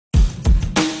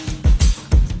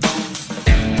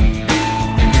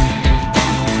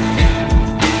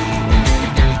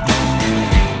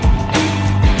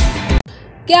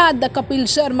क्या the Kapil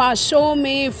Sharma show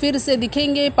में फिर से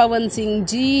दिखेंगे पवन सिंह?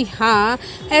 जी हाँ,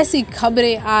 ऐसी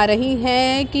खबरें आ रही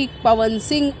हैं कि पवन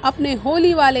सिंह अपने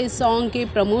होली वाले सॉन्ग के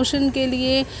प्रमोशन के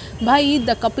लिए भाई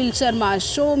द कपिल शर्मा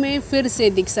शो में फिर से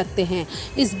दिख सकते हैं।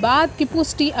 इस बात की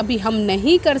पुष्टि अभी हम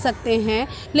नहीं कर सकते हैं,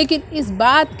 लेकिन इस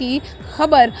बात की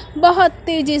खबर बहुत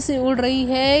तेज़ी से उड़ रही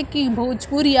है कि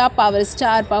भोजपुरिया पावर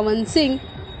स्टार पवन सिंह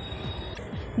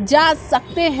जा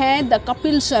सकते हैं द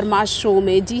कपिल शर्मा शो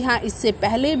में। जी हाँ, इससे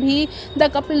पहले भी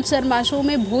द कपिल शर्मा शो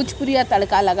में भोजपुरिया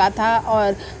तड़का लगा था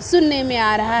और सुनने में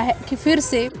आ रहा है कि फिर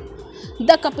से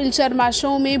द कपिल शर्मा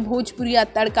शो में भोजपुरिया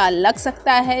तड़का लग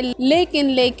सकता है।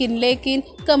 लेकिन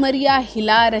कमरिया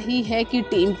हिला रही है कि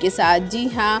टीम के साथ। जी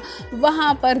हाँ,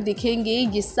 वहाँ पर दिखेंगे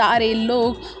ये सारे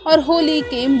लोग और होली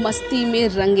के मस्ती में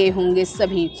रंगे होंगे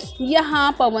सभी।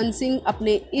 यहाँ पवन सिंह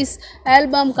अपने इस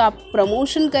एल्बम का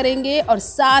प्रमोशन करेंगे और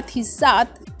साथ ही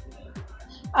साथ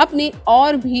अपने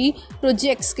और भी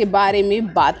प्रोजेक्ट्स के बारे में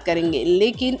बात करेंगे।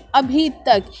 लेकिन अभी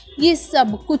तक ये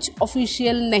सब कुछ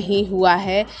ऑफिशियल नहीं हुआ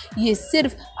है, ये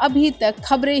सिर्फ अभी तक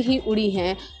खबरें ही उड़ी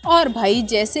हैं। और भाई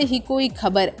जैसे ही कोई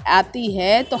खबर आती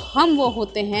है तो हम वो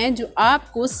होते हैं जो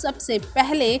आपको सबसे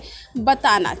पहले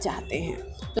बताना चाहते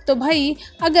हैं। तो भाई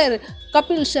अगर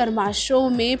कपिल शर्मा शो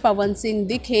में पवन सिंह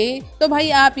दिखे तो भाई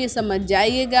आप ये समझ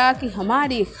जाइएगा कि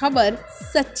हमारी खबर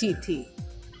सच्ची थी।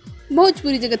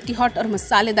 भोजपुरी जगत की हॉट और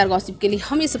मसालेदार गॉसिप के लिए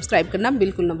हमें सब्सक्राइब करना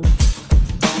बिल्कुल न भूलें।